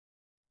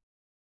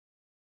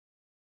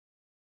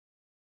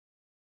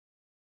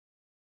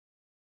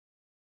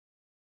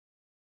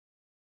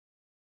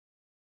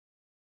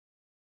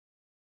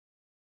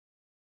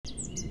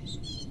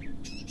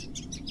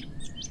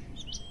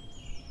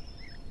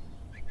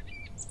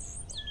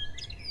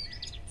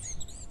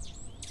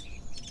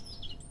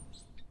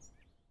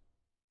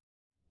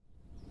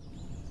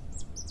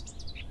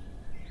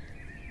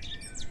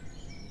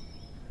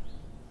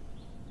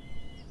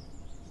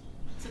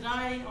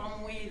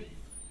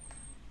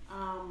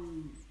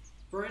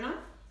Bruna,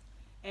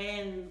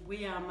 and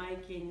we are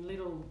making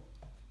little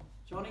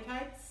Johnny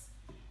cakes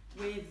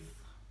with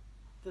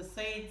the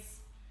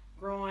seeds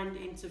grind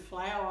into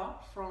flour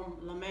from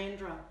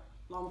Lomandra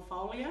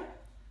longifolia,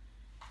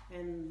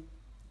 and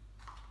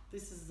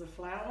this is the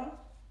flour,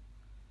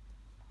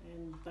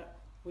 and that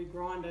we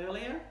grind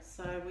earlier.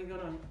 So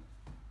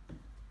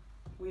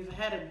we've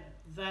had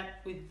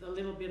that with a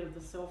little bit of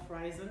the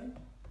self-raisin,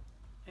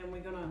 and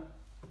we're gonna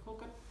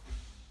cook it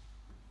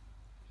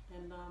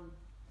and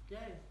yeah,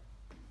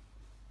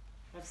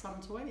 have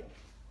something to eat.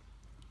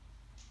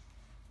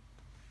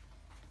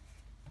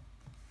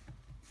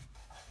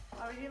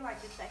 I really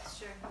like the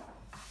texture.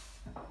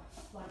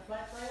 Like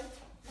flatbread.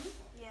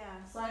 Yeah.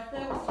 So if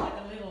there was like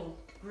a little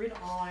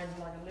gridiron,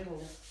 like a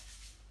little,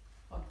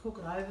 I'd cook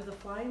it over the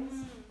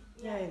flames.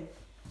 Yeah.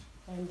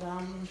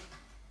 And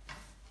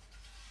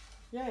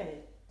yeah,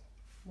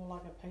 more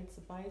like a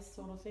pizza base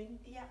sort of thing.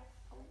 Yeah.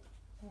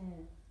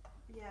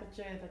 Yeah. But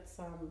yeah, that's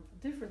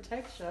different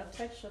texture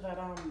that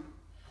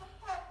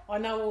I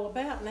know all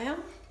about now.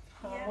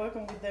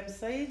 Working with them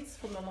seeds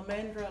from the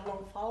Lomandra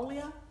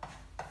longifolia,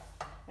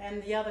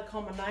 and the other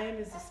common name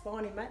is the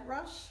spiny mat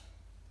rush.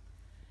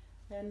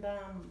 And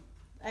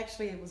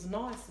actually, it was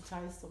nice to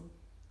taste them.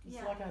 It's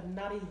like a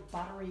nutty,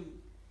 buttery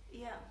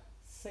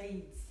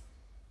seeds.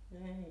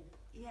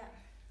 Yeah.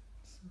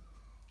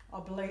 I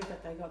believe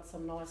that they got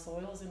some nice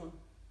oils in them,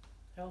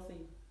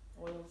 healthy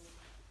oils.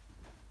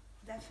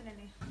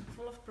 Definitely,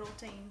 full of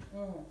protein.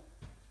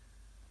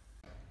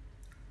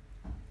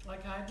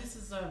 Okay, this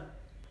is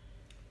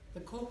the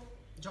cooked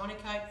Johnny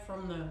cake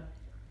from the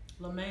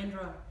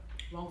Lomandra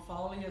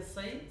longifolia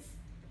seeds,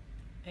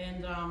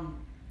 and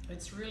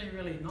it's really,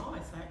 really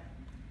nice.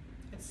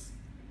 It's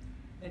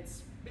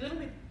a little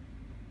bit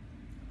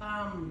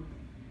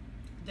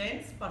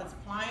dense, but it's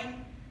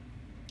plain.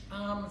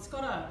 It's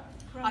got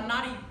a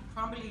nutty,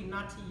 crumbly,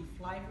 nutty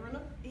flavour in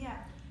it. Yeah.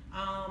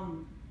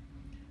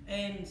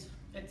 And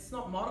it's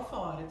not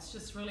modified, it's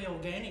just really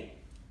organic.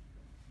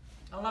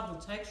 I love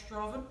the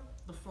texture of it.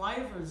 The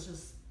flavour is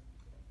just...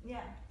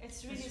 Yeah,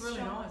 it's really strong.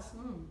 Nice.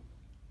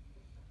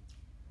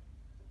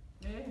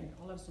 Yeah,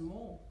 I'll have some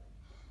more.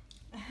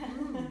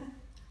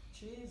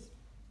 Cheers.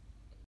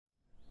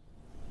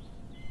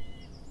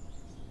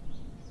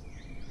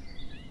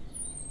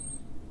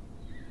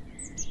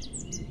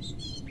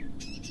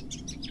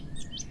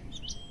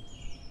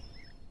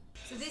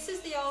 So this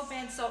is the old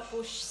man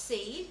saltbush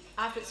seed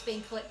after it's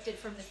been collected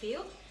from the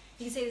field.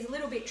 You can see it's a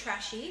little bit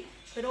trashy,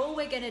 but all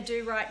we're going to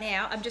do right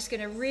now, I'm just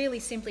going to really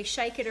simply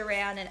shake it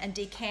around and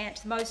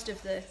decant most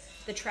of the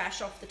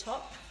trash off the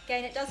top.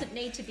 Again, it doesn't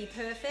need to be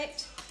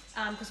perfect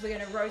because we're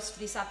going to roast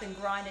this up and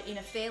grind it in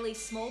a fairly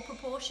small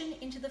proportion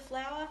into the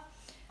flour.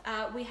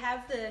 We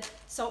have the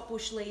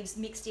saltbush leaves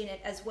mixed in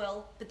it as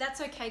well, but that's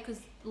okay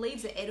because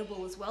leaves are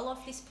edible as well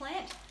off this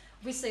plant.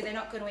 Obviously, they're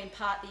not going to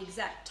impart the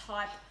exact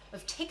type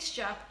of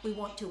texture we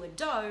want to a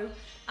dough,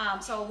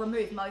 so I'll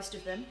remove most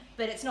of them,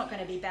 but it's not going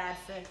to be bad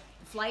for the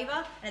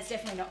flavour, and it's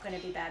definitely not going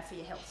to be bad for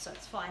your health, so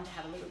it's fine to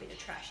have a little bit of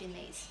trash in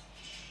these.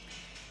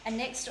 And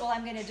next, all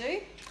I'm going to do,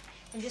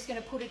 I'm just going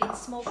to put it in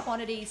small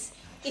quantities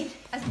in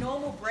a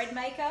normal bread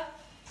maker.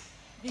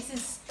 This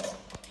is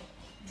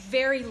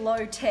very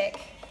low tech.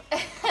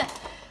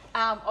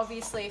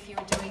 Obviously, if you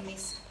were doing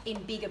this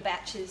in bigger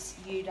batches,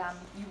 you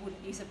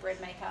wouldn't use a bread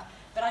maker.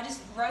 But I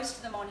just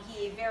roast them on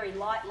here very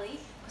lightly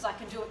because I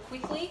can do it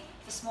quickly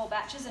for small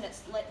batches, and it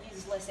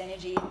uses less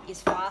energy,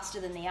 is faster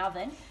than the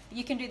oven. But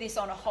you can do this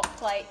on a hot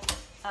plate,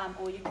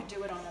 or you could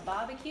do it on a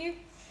barbecue.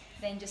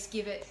 Then just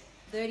give it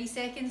 30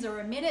 seconds or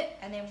a minute,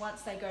 and then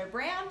once they go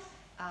brown,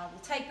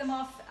 we'll take them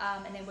off,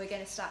 and then we're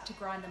going to start to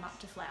grind them up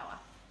to flour.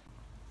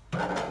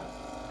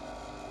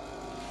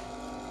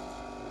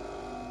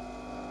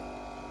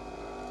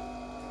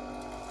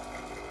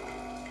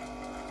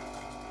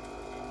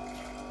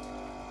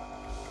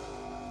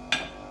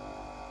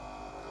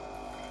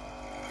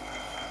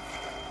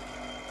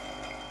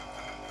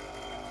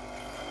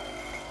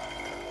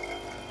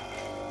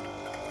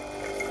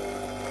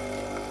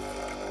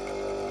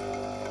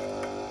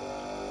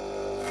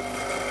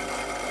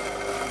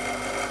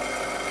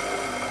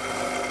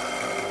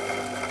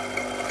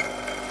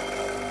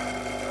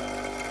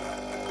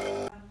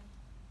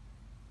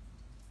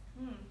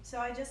 So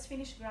I just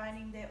finished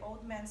grinding the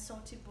old man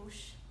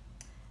saltbush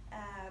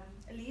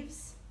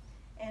leaves,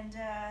 and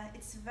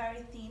it's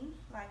very thin.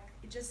 Like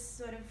it just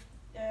sort of,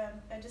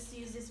 I just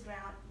use this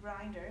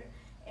grinder,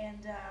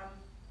 and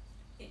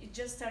it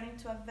just turned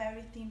into a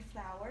very thin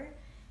flour,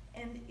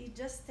 and it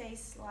just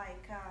tastes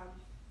like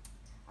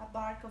a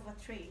bark of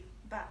a tree,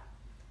 but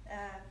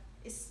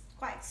it's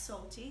quite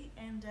salty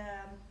and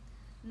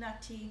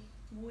nutty,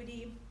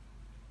 woody.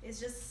 It's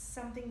just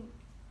something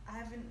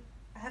I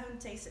haven't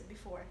tasted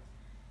before.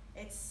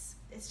 It's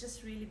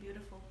just really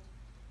beautiful.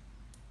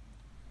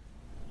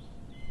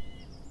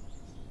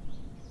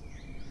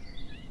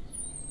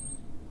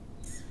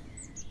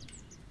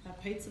 Our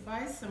pizza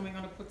base, and we're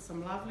going to put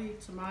some lovely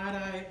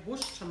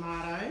bush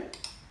tomato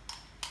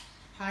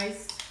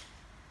paste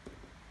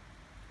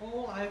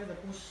all over the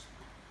bush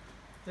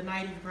the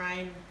native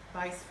grain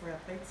base for our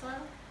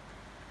pizza.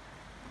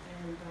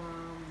 And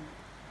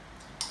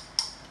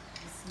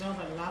you smell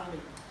that lovely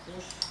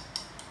bush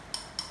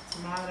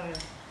tomato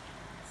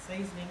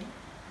seasoning.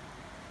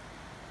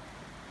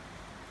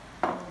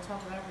 And on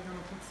top of that, we're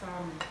going to put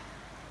some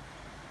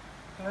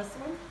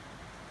parsley,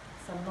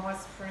 some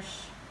nice fresh.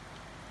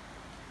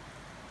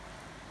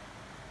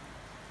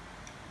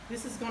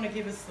 This is going to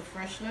give us the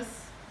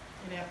freshness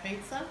in our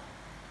pizza,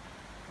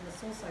 and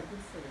it's also good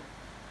for you.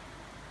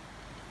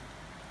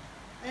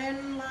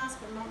 And last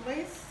but not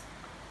least,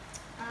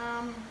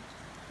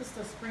 just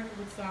a sprinkle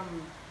with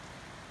some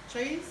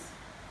cheese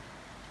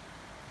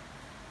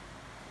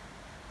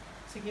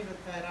to give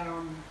it that,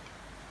 well,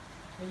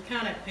 you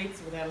can't have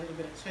pizza without a little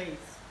bit of cheese.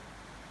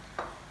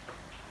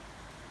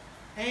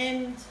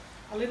 And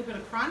a little bit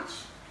of crunch.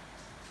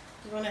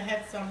 You want to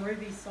have some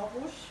ruby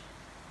saltbush,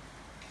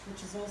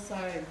 which is also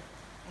a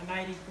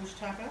native bush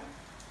tucker.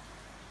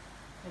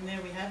 And there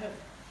we have it.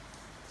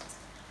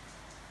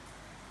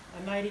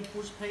 A native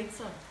bush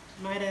pizza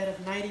made out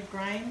of native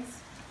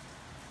grains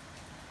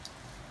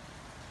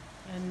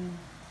and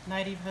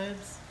native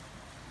herbs.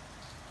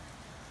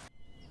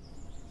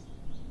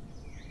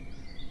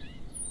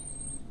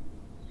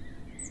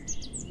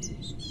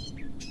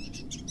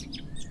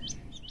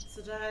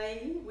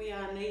 Today we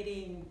are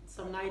needing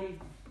some native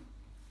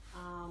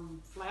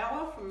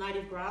flour from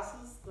native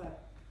grasses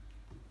that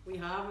we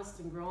harvest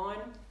and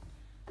grind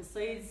the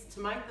seeds to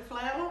make the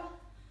flour.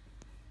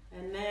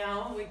 And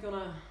now we're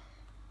gonna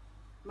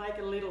make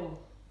a little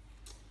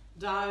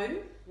dough,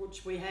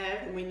 which we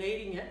have, and we're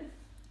kneading it.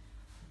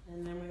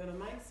 And then we're gonna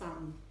make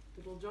some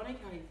little Johnny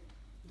cake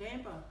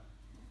damper.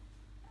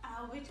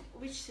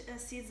 Which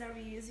seeds are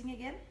we using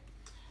again?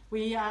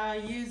 We are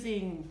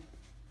using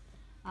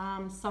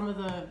some of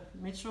the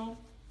Mitchell,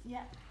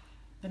 Yeah.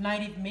 the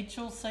native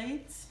Mitchell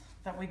seeds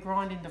that we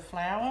grind into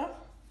flour,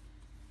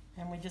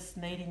 and we're just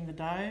kneading the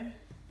dough.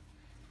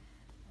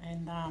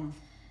 And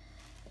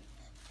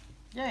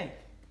yeah,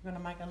 we're gonna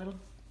make a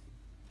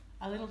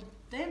little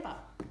damper.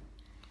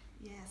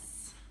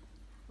 Yes.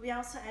 We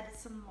also added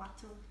some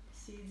wattle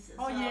seeds as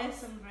Oh, well,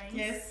 yes. some grains.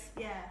 Yes.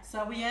 Yeah.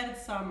 So we added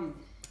some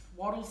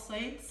wattle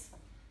seeds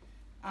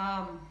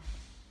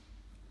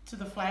to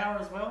the flour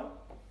as well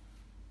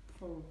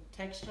for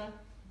texture,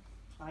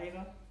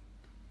 flavour.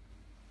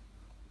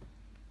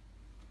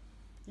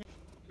 This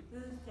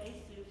is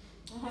tasty.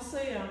 You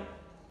see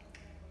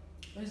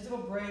those little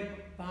bread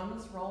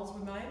buns rolls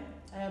we made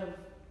out of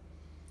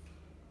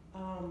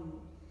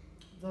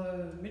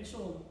the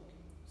Mitchell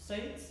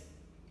seeds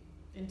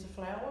into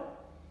flour,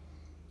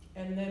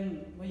 and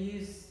then we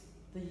use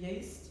the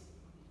yeast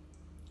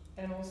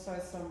and also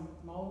some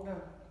mulga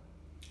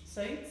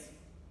seeds,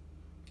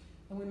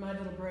 and we made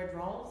little bread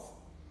rolls,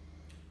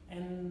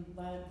 and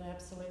they're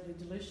absolutely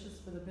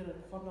delicious with a bit of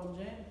fondant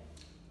jam.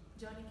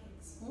 Johnny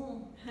cakes.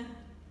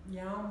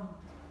 Yum.